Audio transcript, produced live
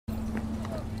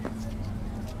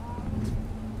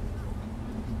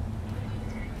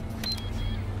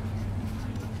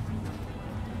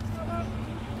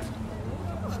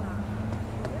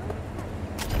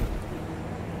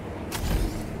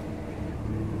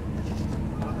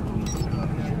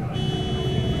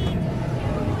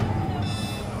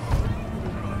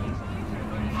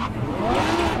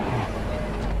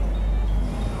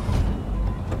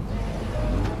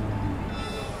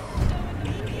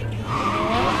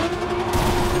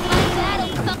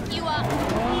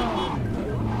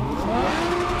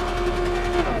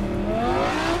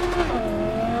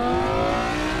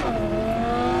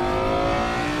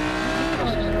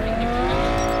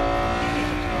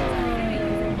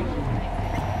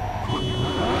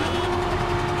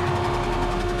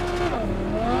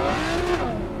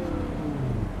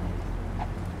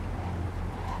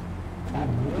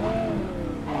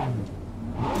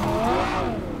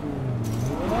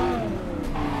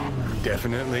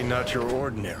Definitely not your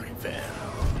ordinary van.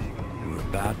 We're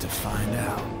about to find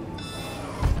out.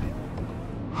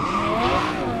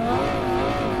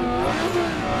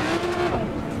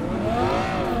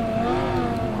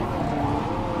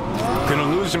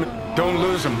 Gonna lose him. Don't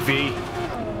lose him, V.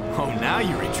 Oh, now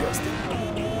you're interested.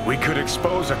 We could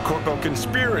expose a Corpo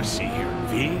conspiracy here,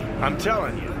 V. I'm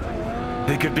telling you.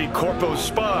 They could be Corpo's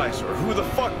spies, or who the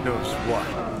fuck knows what.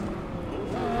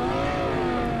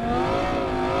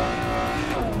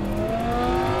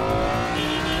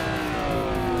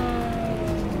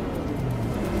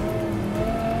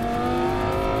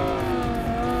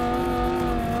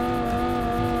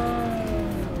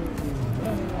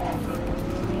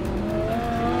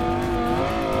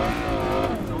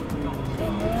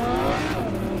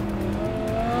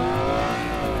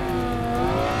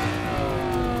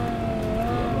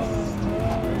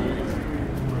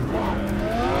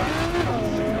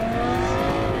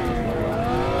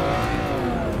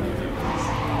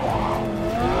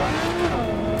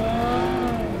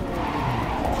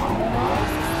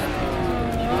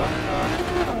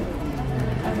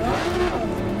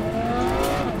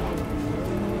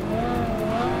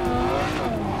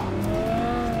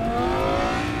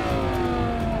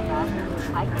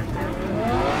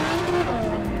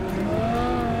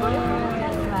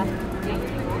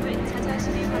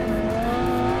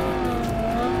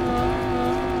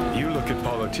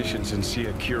 Politicians and see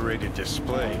a curated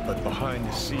display, but behind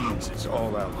the scenes it's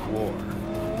all-out war.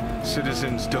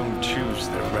 Citizens don't choose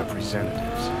their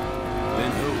representatives.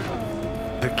 Then who?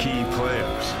 The key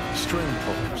players, string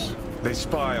pullers. They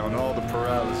spy on all the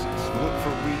paralyses, look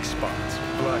for weak spots,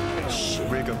 blackmail,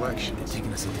 rig elections.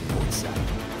 Taking us on the north side.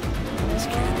 This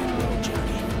can't end well, Johnny.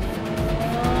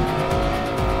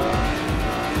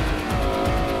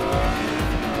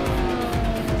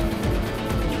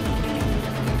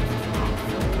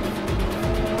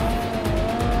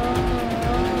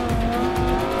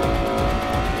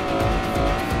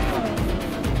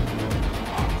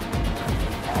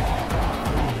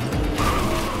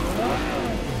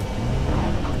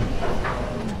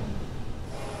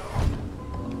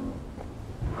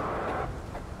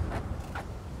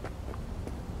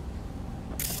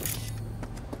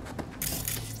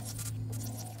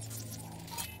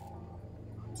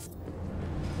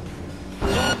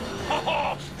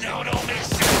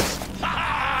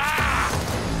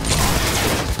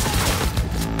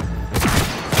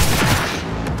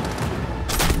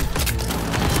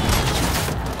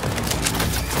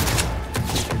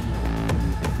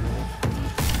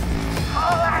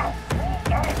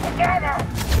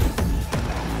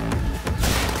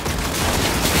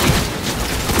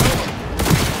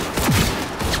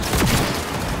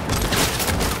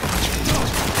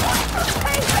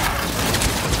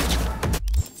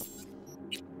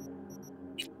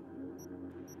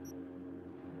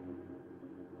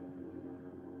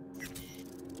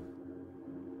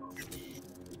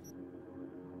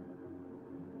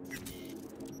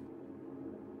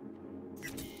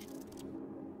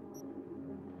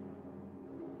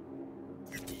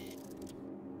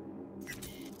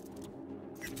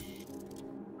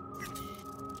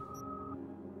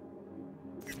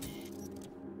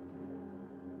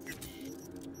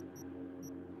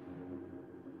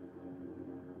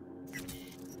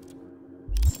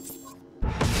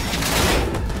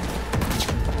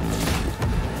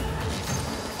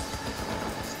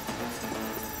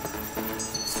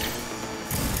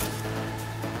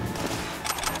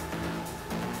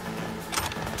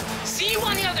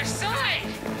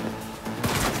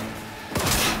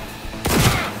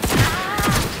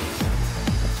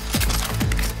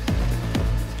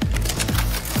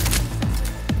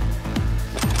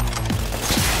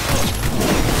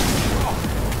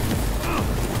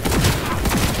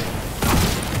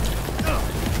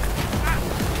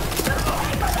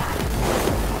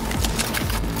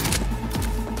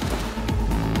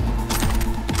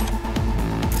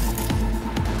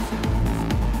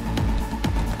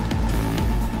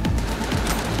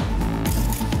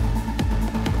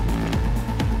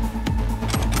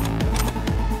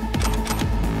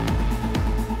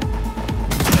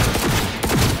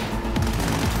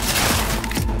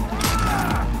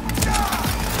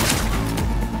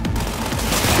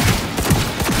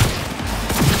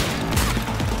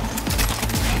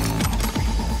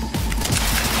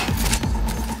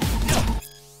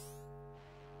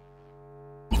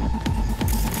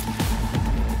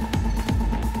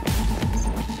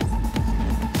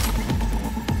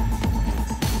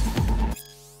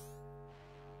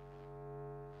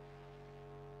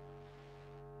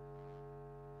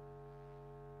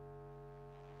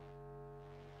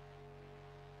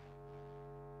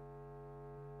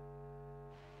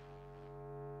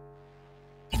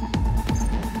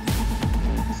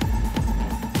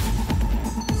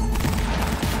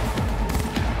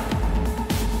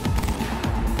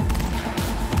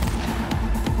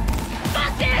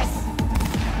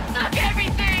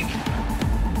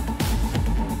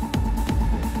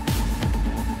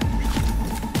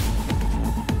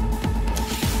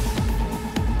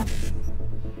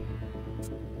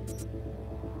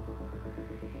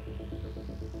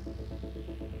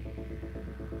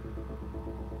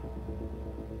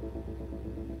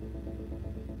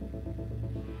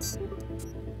 Into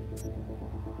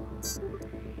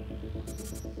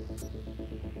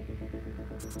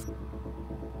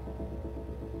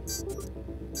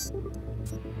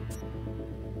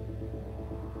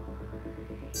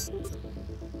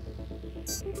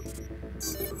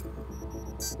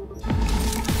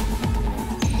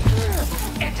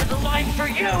the line for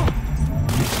you!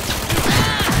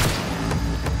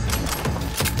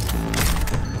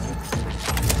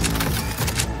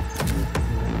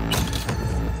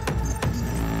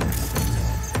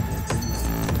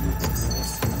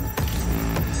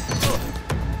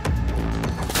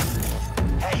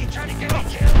 Hey, you trying to get me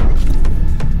killed?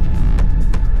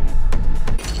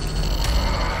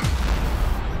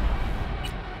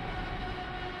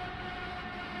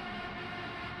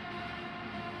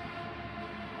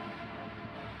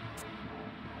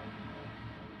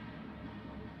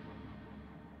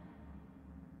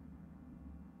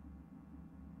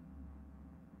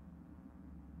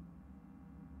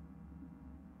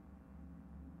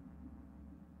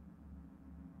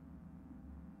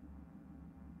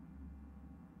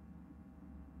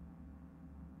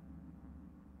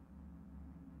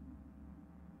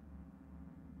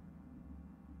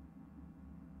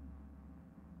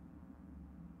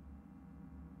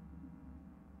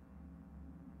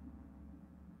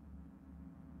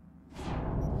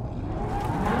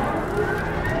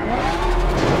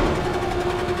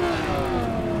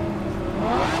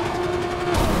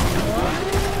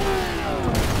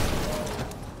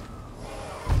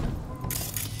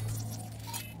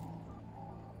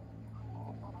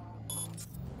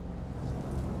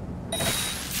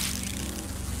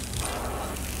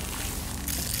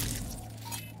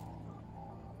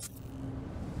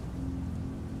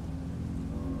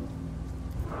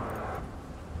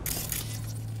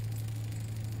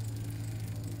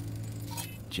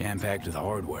 Jam-packed with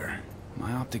hardware.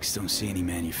 My optics don't see any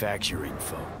manufacturer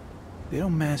info. They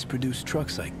don't mass-produce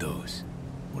trucks like those.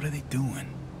 What are they doing?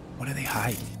 What are they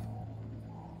hiding?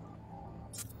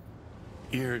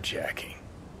 Earjacking.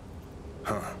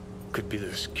 Huh. Could be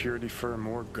the security firm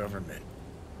or government.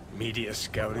 Media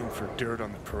scouting for dirt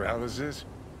on the paralysis?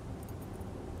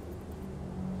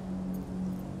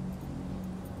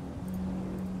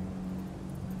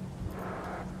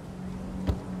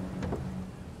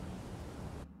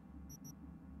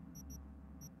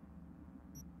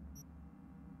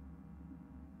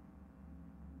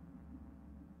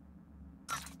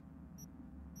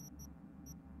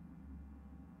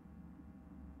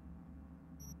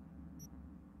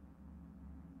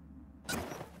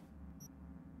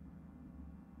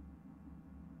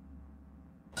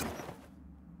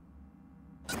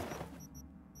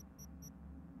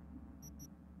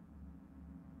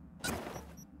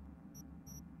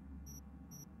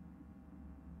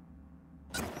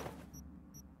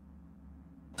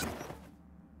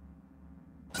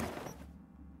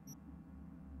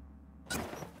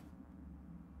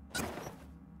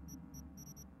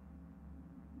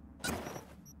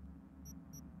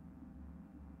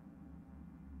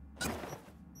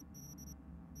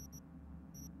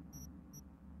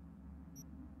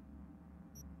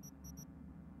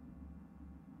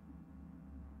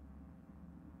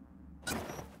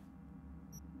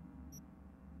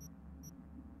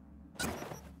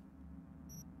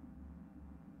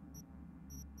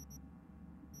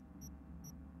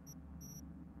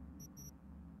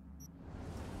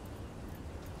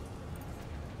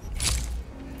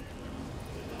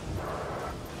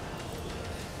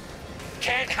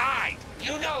 Can't hide!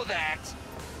 You know that!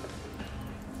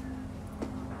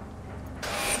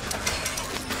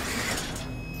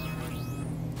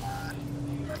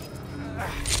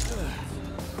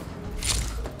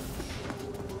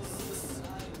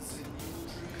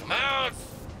 Come out!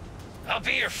 I'll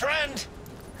be your friend!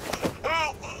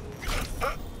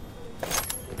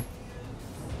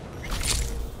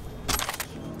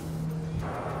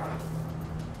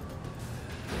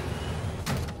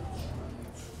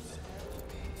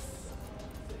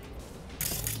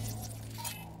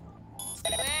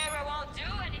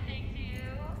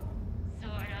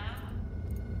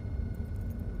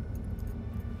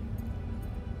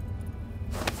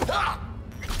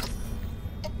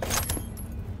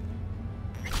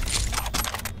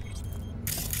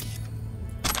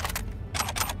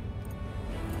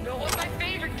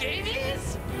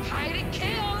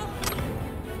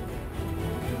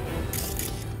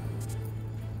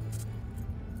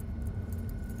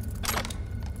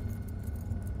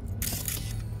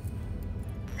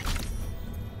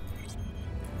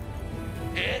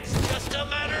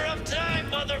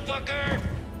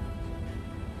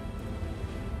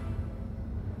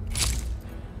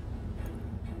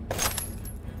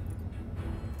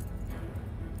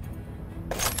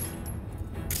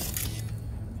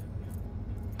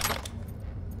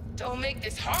 Don't make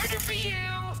this harder for you!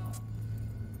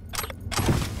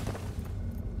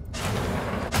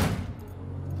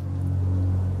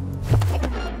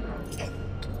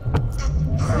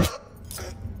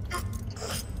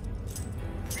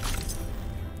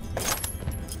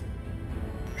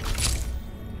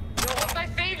 Know what my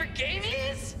favorite game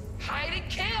is? Hide and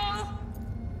kill!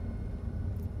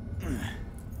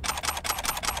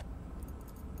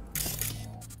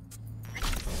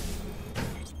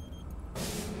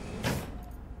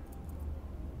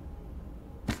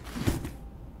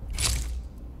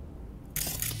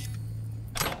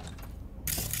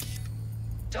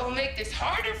 Don't make this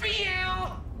harder for you!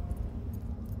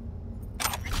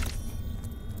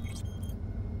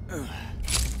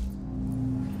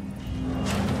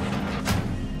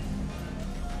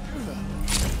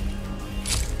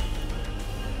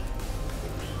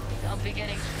 Don't be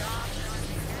getting stopped.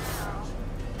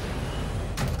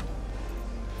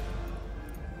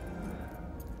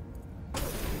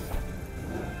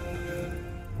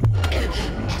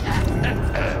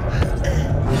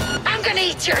 I'm gonna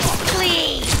eat your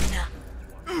spleen!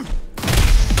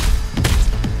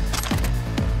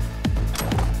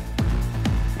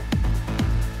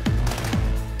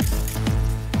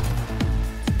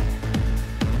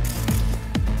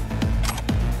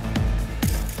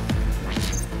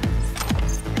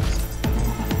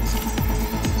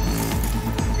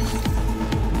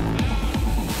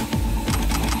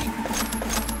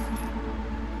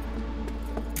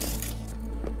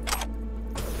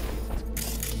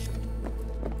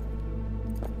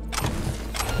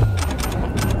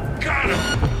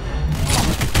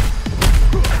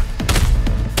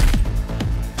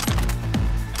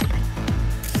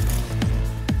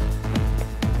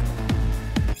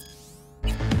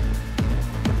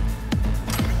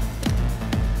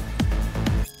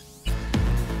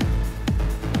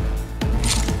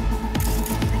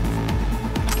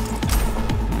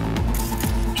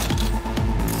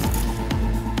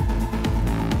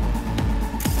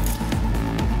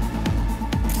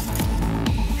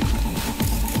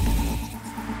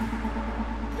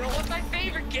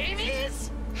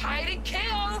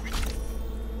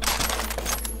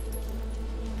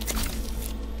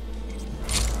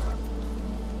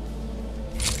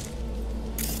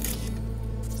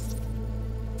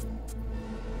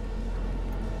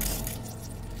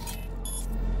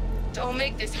 Don't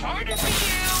make this harder for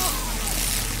you!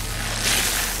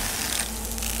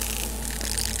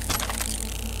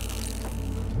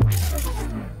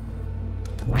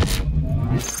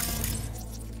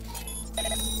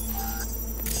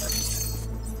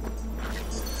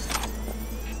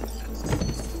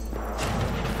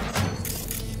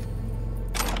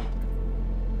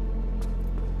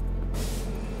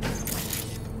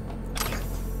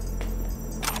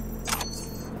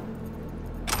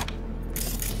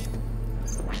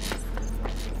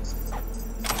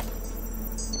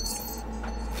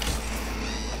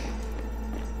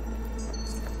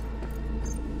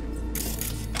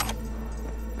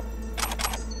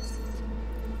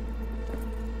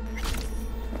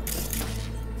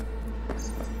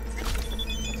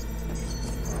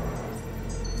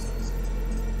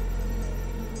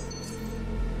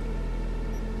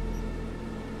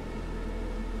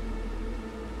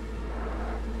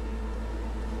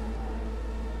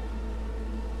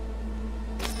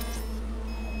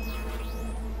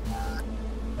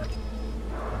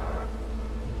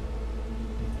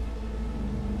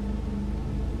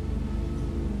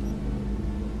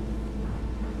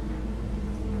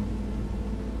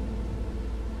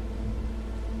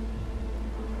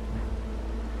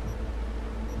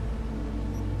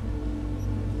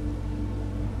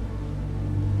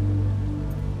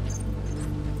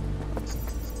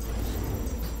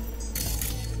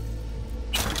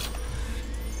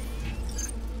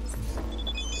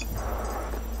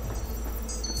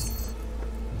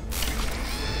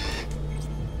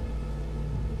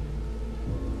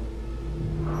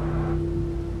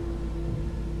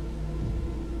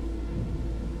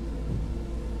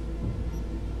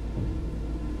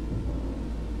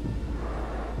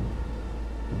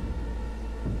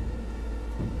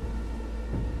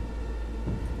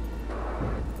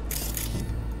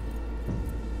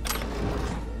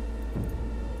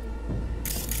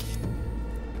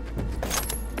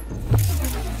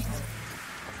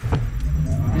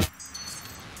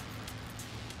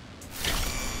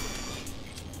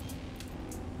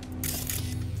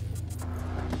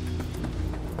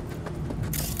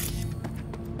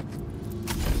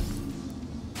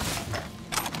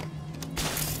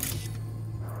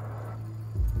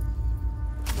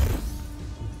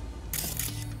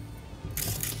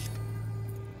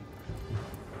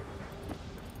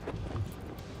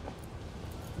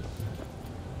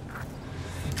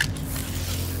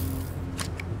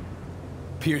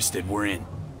 Pierced, we're in.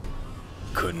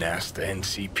 Couldn't ask the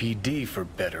NCPD for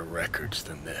better records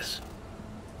than this.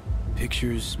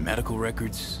 Pictures, medical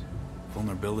records,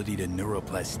 vulnerability to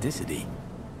neuroplasticity.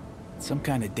 Some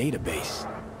kind of database.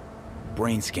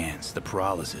 Brain scans, the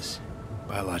paralysis,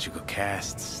 biological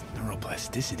casts,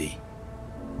 neuroplasticity.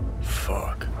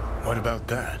 Fuck. What about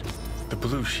that? The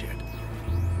blue shit.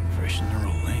 Fresh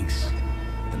neural links.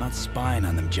 They're not spying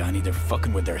on them, Johnny. They're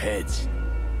fucking with their heads.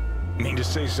 Mean to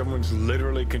say someone's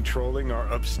literally controlling our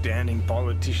upstanding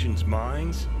politicians'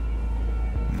 minds?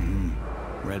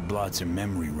 Red blots are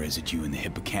memory residue in the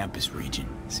hippocampus region.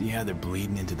 See how they're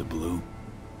bleeding into the blue?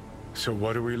 So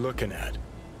what are we looking at?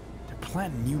 They're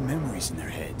planting new memories in their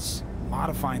heads,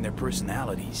 modifying their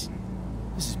personalities.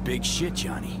 This is big shit,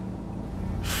 Johnny.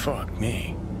 Fuck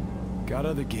me. Got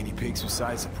other guinea pigs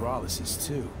besides the paralysis,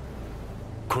 too.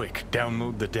 Quick,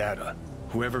 download the data.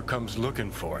 Whoever comes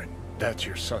looking for it, that's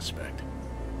your suspect.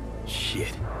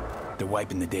 Shit. They're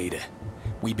wiping the data.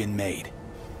 We've been made.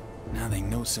 Now they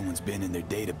know someone's been in their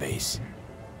database.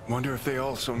 Wonder if they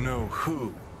also know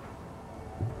who.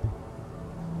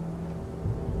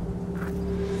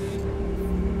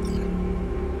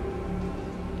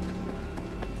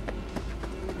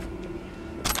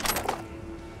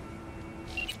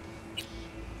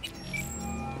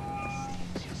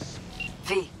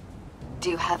 V, do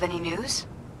you have any news?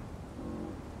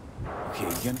 Okay,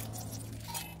 you gonna...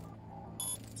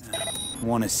 I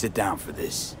want to sit down for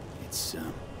this.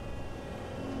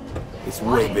 It's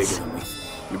way What? bigger than me.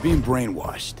 You're being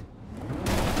brainwashed.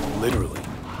 Literally.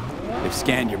 They've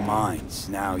scanned your minds,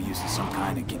 now using some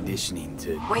kind of conditioning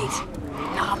to... Wait,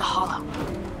 not on the holo.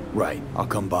 Right, I'll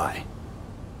come by.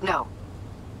 No.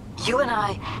 You and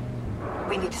I,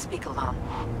 we need to speak alone.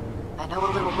 I know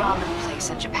a little ramen place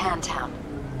in Japantown.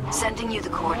 Sending you the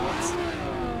coordinates.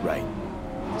 Right.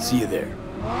 See you there.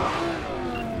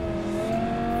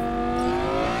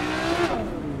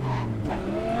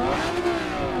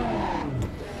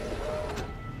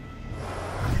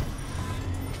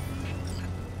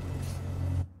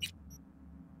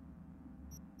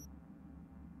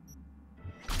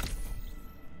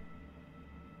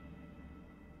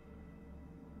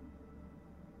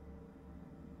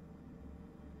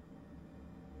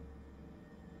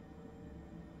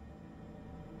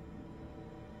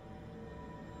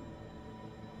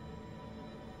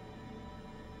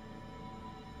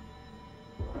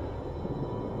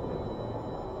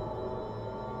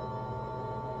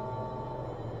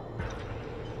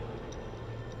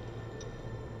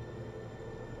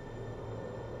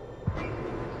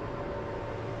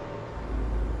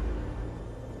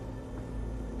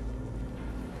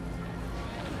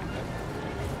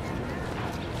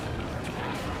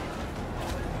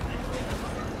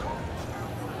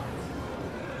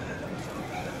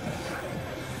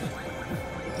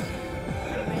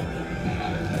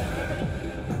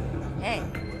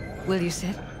 Will you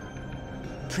sit?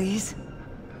 Please?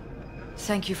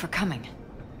 Thank you for coming.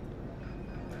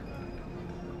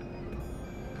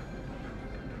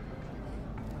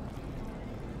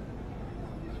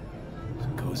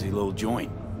 Cozy little joint.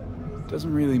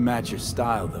 Doesn't really match your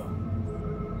style, though.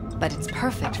 But it's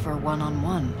perfect for a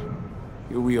one-on-one.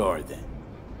 Here we are, then.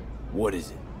 What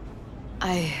is it?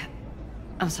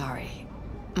 I'm sorry.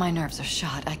 My nerves are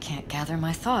shot. I can't gather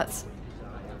my thoughts.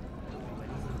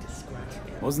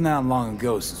 Wasn't that long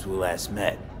ago since we last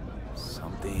met.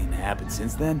 Something happened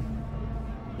since then?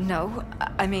 No,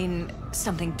 I mean,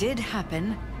 something did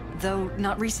happen, though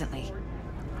not recently.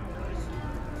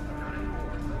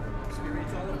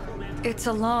 It's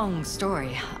a long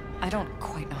story. I don't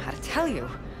quite know how to tell you.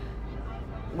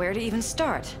 Where to even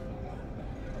start?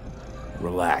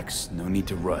 Relax. No need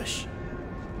to rush.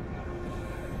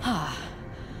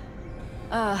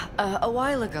 A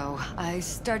while ago, I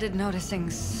started noticing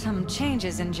some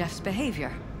changes in Jeff's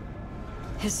behavior.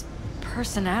 His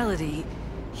personality,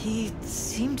 he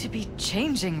seemed to be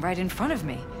changing right in front of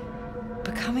me.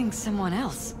 Becoming someone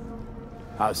else.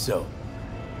 How so?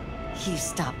 He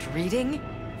stopped reading,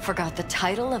 forgot the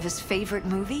title of his favorite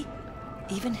movie.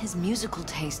 Even his musical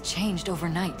taste changed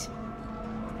overnight.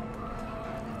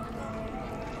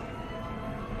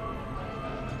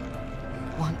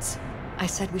 Once, I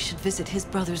said we should visit his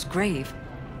brother's grave,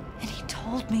 and he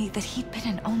told me that he'd been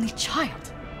an only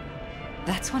child.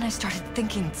 That's when I started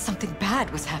thinking something bad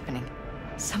was happening.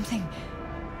 Something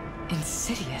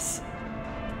insidious.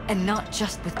 And not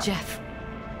just with Jeff.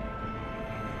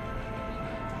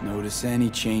 Notice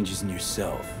any changes in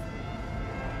yourself?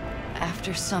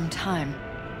 After some time,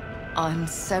 on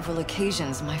several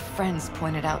occasions, my friends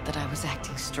pointed out that I was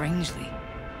acting strangely.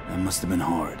 That must have been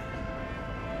hard.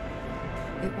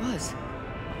 It was.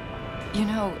 You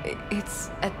know, it's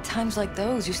at times like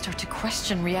those you start to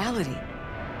question reality.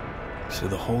 So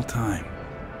the whole time,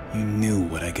 you knew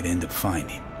what I could end up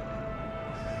finding.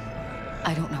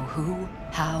 I don't know who,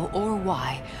 how, or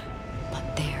why,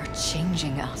 but they're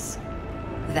changing us.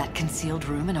 That concealed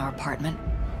room in our apartment,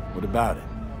 What about it?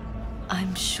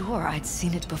 I'm sure I'd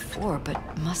seen it before,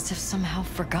 but must have somehow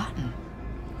forgotten.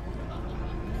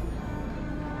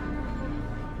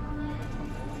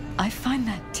 I find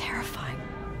that terrifying.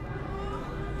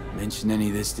 Mention any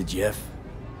of this to Jeff?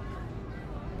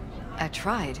 I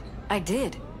tried. I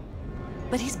did.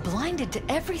 But he's blinded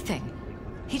to everything.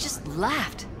 He just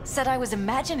laughed, said I was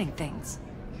imagining things.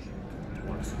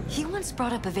 He once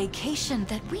brought up a vacation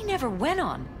that we never went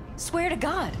on. Swear to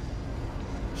God.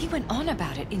 He went on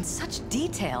about it in such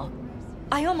detail.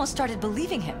 I almost started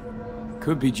believing him.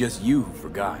 Could be just you who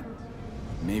forgot.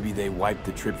 Maybe they wiped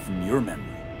the trip from your memory.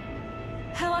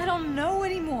 Hell, I don't know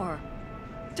anymore.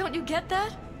 Don't you get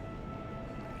that?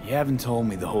 You haven't told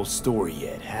me the whole story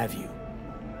yet, have you?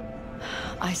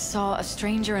 I saw a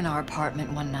stranger in our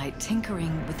apartment one night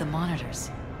tinkering with the monitors.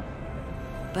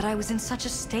 But I was in such a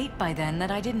state by then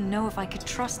that I didn't know if I could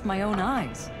trust my own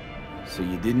eyes. So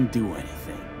you didn't do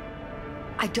anything?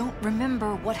 I don't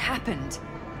remember what happened.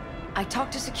 I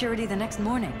talked to security the next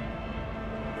morning.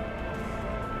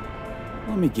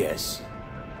 Let me guess.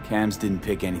 Cams didn't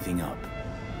pick anything up.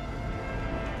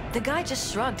 The guy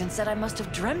just shrugged and said I must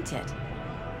have dreamt it.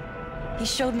 He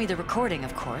showed me the recording,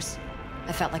 of course.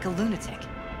 I felt like a lunatic.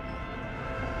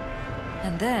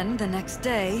 And then, the next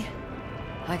day,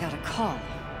 I got a call.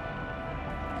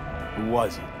 Who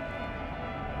was it?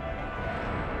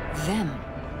 Them.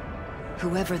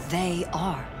 Whoever they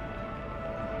are.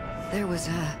 There was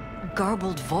a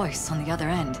garbled voice on the other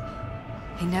end.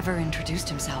 He never introduced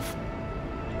himself.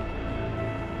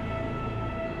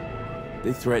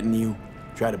 They threaten you,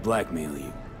 try to blackmail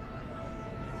you.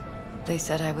 They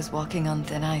said I was walking on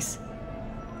thin ice.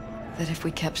 That if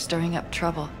we kept stirring up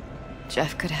trouble,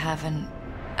 Jeff could have an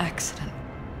accident.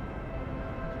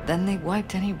 Then they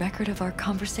wiped any record of our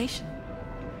conversation.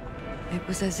 It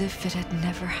was as if it had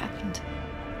never happened.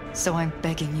 So I'm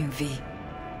begging you, V.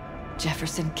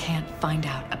 Jefferson can't find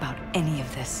out about any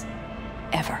of this.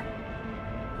 Ever.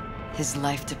 His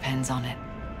life depends on it.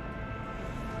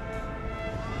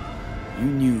 You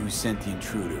knew who sent the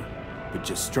intruder, but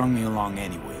just strung me along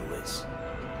anyway, Liz.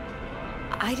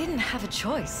 I didn't have a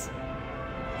choice.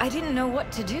 I didn't know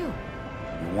what to do.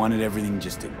 You wanted everything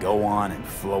just to go on and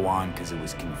flow on because it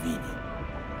was convenient.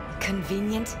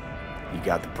 Convenient? You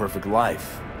got the perfect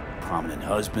life, prominent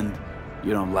husband,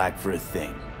 you don't lack for a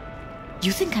thing.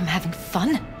 You think I'm having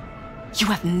fun? You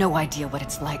have no idea what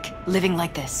it's like, living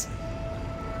like this.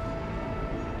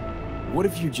 What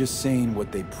if you're just saying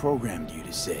what they programmed you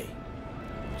to say?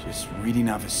 Just reading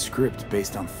off a script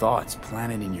based on thoughts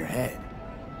planted in your head.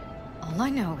 All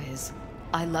I know is,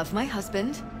 I love my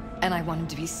husband, and I want him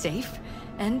to be safe,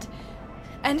 and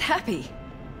happy.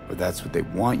 But that's what they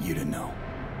want you to know.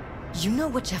 You know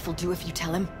what Jeff will do if you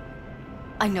tell him?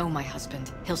 I know my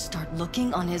husband. He'll start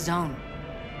looking on his own.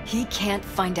 He can't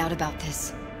find out about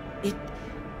this. It'd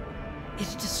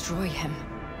destroy him.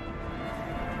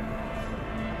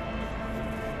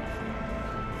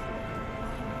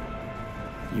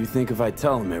 You think if I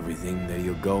tell him everything, that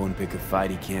he'll go and pick a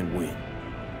fight he can't win?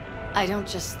 I don't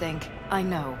just think, I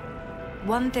know.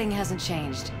 One thing hasn't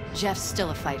changed. Jeff's still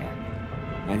a fighter.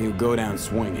 And he'll go down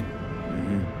swinging.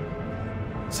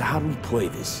 So how do we play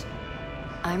this?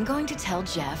 I'm going to tell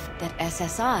Jeff that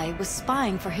SSI was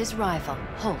spying for his rival,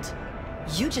 Holt.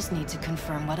 You just need to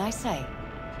confirm what I say.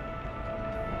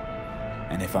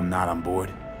 And if I'm not on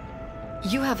board?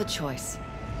 You have a choice.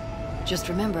 Just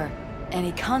remember,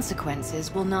 any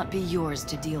consequences will not be yours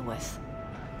to deal with.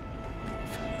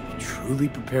 You're truly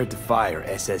prepared to fire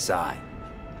SSI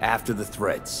after the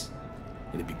threats.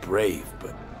 It'd be brave,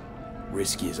 but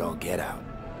risky as all get out.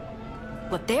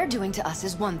 What they're doing to us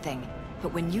is one thing,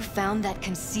 but when you found that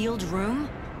concealed room,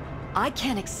 I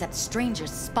can't accept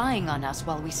strangers spying on us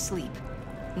while we sleep.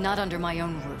 Not under my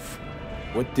own roof.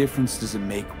 What difference does it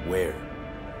make where?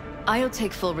 I'll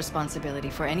take full responsibility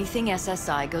for anything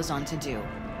SSI goes on to do.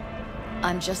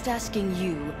 I'm just asking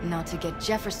you not to get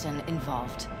Jefferson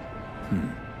involved.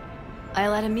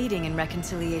 I'll add a meeting in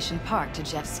Reconciliation Park to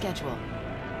Jeff's schedule.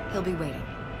 He'll be waiting.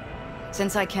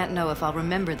 Since I can't know if I'll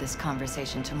remember this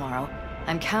conversation tomorrow,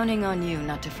 I'm counting on you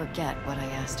not to forget what I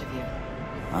asked of you.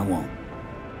 I won't.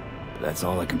 But that's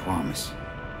all I can promise.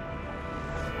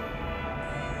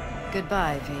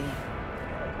 Goodbye, V.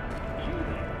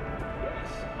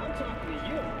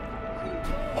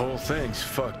 Whole thing's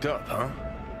fucked up, huh?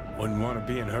 Wouldn't want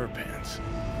to be in her pants.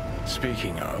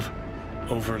 Speaking of,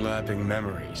 Overlapping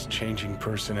memories, changing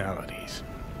personalities.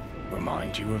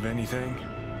 Remind you of anything?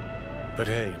 But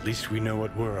hey, at least we know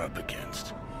what we're up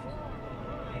against.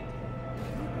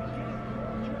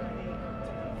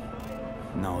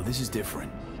 No, this is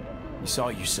different. You saw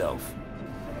it yourself.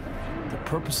 They're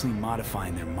purposely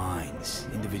modifying their minds,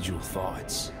 individual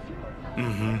thoughts.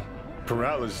 Mm-hmm.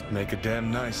 Paralysis make a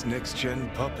damn nice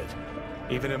next-gen puppet.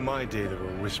 Even in my day, there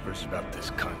were whispers about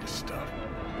this kind of stuff.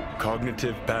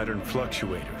 Cognitive pattern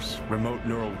fluctuators, remote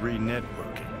neural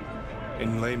re-networking.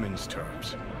 In layman's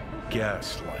terms,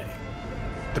 gaslighting.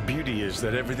 The beauty is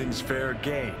that everything's fair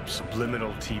game.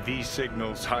 Subliminal TV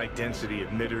signals, high-density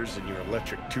emitters in your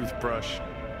electric toothbrush.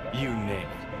 You name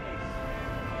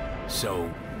it.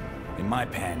 So, in my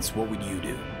pants, what would you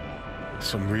do?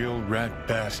 Some real rat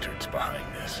bastards behind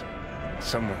this.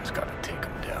 Someone's gotta take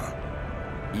them down.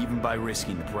 Even by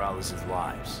risking the paralysis'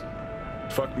 lives.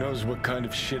 Fuck knows what kind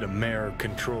of shit a mayor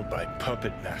controlled by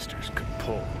puppet masters could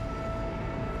pull.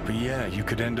 But yeah, you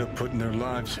could end up putting their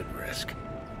lives at risk.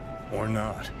 Or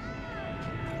not.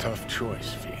 Tough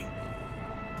choice, V.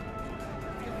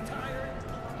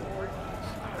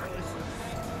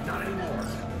 Not anymore.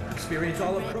 Experience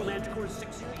all of Manticore's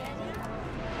 6 years.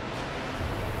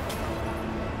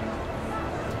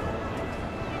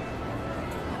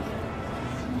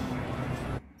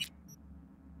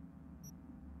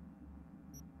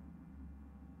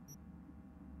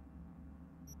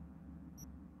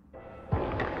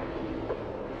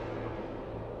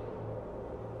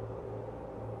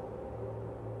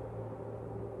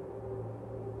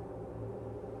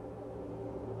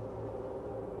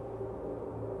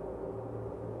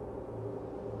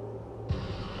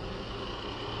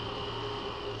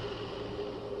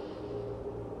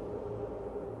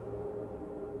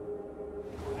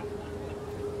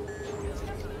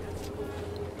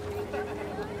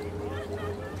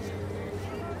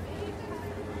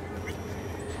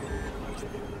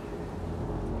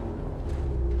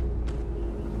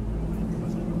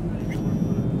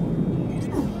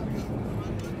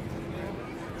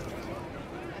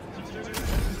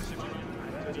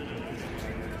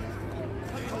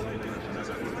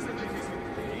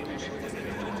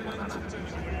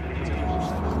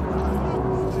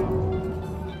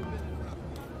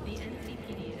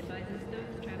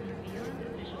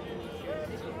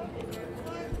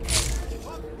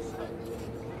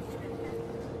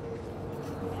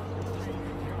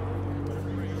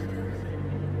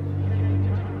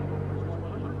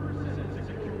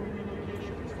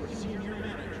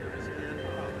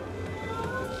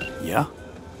 Yeah?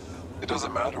 It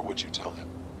doesn't matter what you tell him.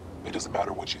 It doesn't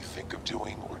matter what you think of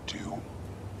doing or do.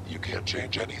 You can't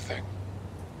change anything.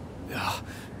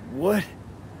 What?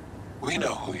 We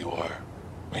know who you are.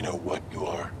 We know what you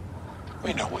are.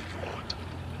 We know what you want.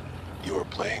 You are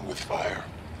playing with fire.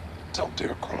 Don't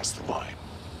dare cross the line.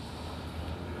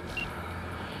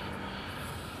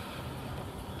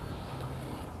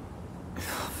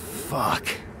 Fuck.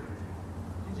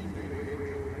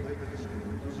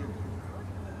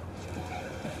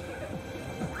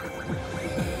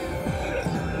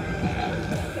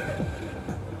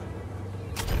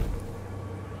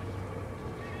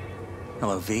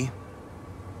 Hello, V.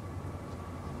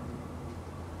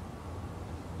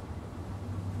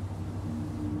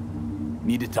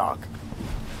 Need to talk.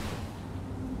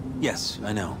 Yes,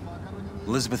 I know.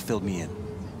 Elizabeth filled me in.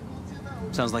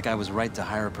 Sounds like I was right to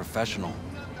hire a professional.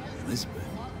 Elizabeth?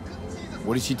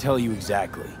 What did she tell you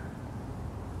exactly?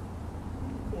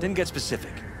 Didn't get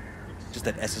specific. Just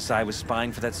that SSI was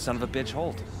spying for that son of a bitch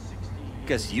Holt.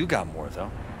 Guess you got more, though.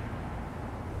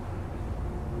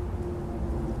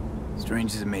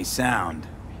 Strange as it may sound,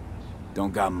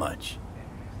 don't got much.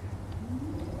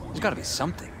 There's gotta be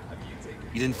something.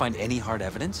 You didn't find any hard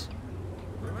evidence?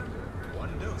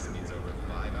 One dose means over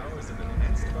 5 hours of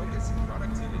enhanced focus and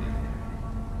productivity.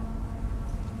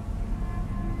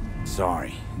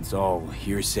 Sorry, it's all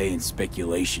hearsay and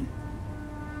speculation.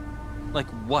 Like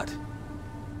what?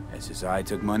 SSI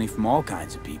took money from all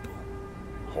kinds of people.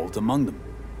 Holt among them.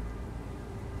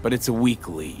 But it's a weak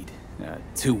lead.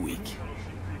 Too weak.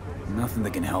 Nothing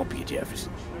that can help you,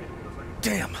 Jefferson.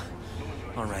 Damn!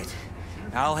 Alright.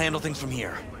 I'll handle things from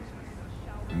here.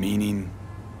 Meaning?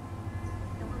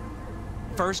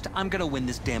 First, I'm gonna win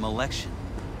this damn election.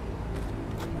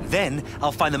 Then,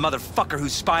 I'll find the motherfucker who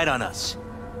spied on us.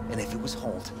 And if it was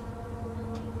Holt,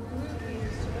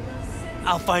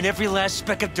 I'll find every last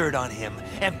speck of dirt on him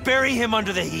and bury him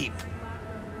under the heap.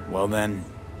 Well then,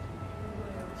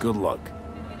 good luck.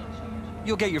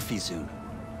 You'll get your fee soon.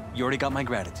 You already got my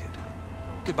gratitude.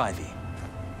 Goodbye, V.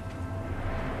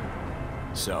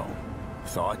 So,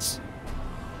 thoughts?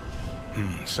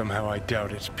 Somehow I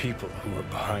doubt it's people who are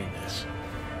behind this.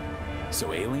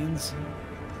 So aliens?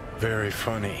 Very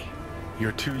funny.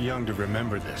 You're too young to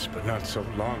remember this, but not so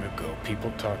long ago,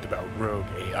 people talked about rogue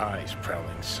AIs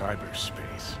prowling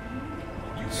cyberspace.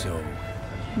 So,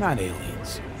 not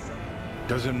aliens.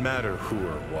 Doesn't matter who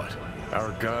or what.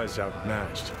 Our guy's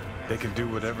outmatched. They can do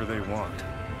whatever they want.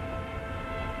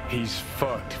 He's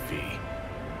fucked, V.